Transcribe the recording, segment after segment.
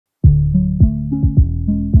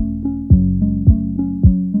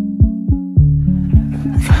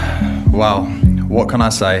Wow, what can I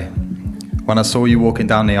say? When I saw you walking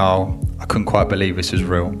down the aisle, I couldn't quite believe this was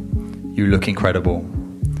real. You look incredible.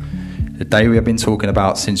 The day we have been talking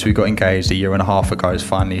about since we got engaged a year and a half ago is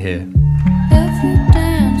finally here. If you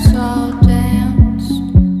dance, I'll dance.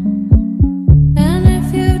 And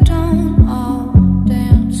if you don't, I'll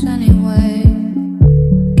dance anyway.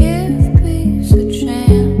 Give peace a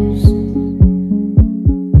chance.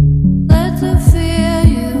 Let the fear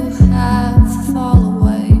you have fall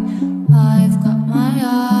away. I've got my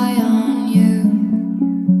eye on you.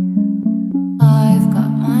 I've got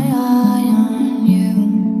my eye on you.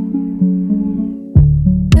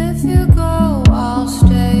 If you go, I'll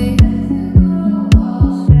stay.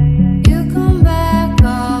 You come back,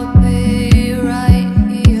 I'll be right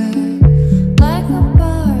here, like a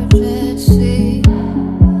bird at sea.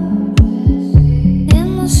 In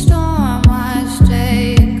the storm, I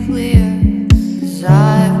stay clear, 'cause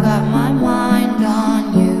I've got my mind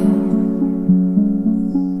on you.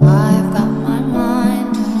 I've got my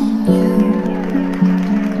mind on you.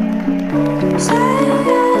 Say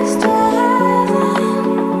yes to heaven.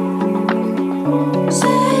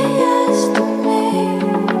 Say yes to me.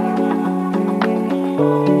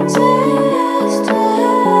 Say yes to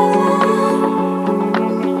heaven.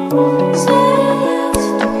 Say yes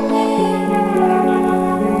to me.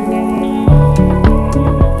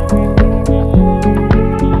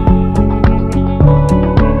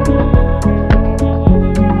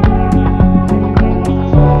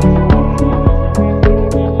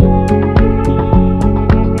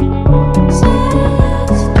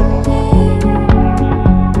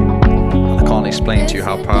 I can't explain to you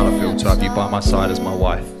how proud I feel to have you by my side as my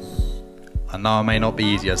wife. I know it may not be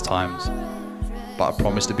easy at times, but I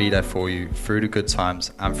promise to be there for you through the good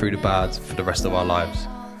times and through the bad for the rest of our lives.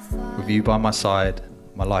 With you by my side,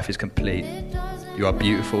 my life is complete. You are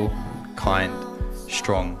beautiful, kind,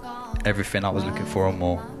 strong, everything I was looking for and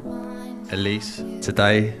more. Elise,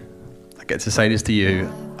 today I get to say this to you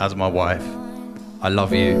as my wife. I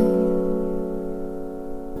love you.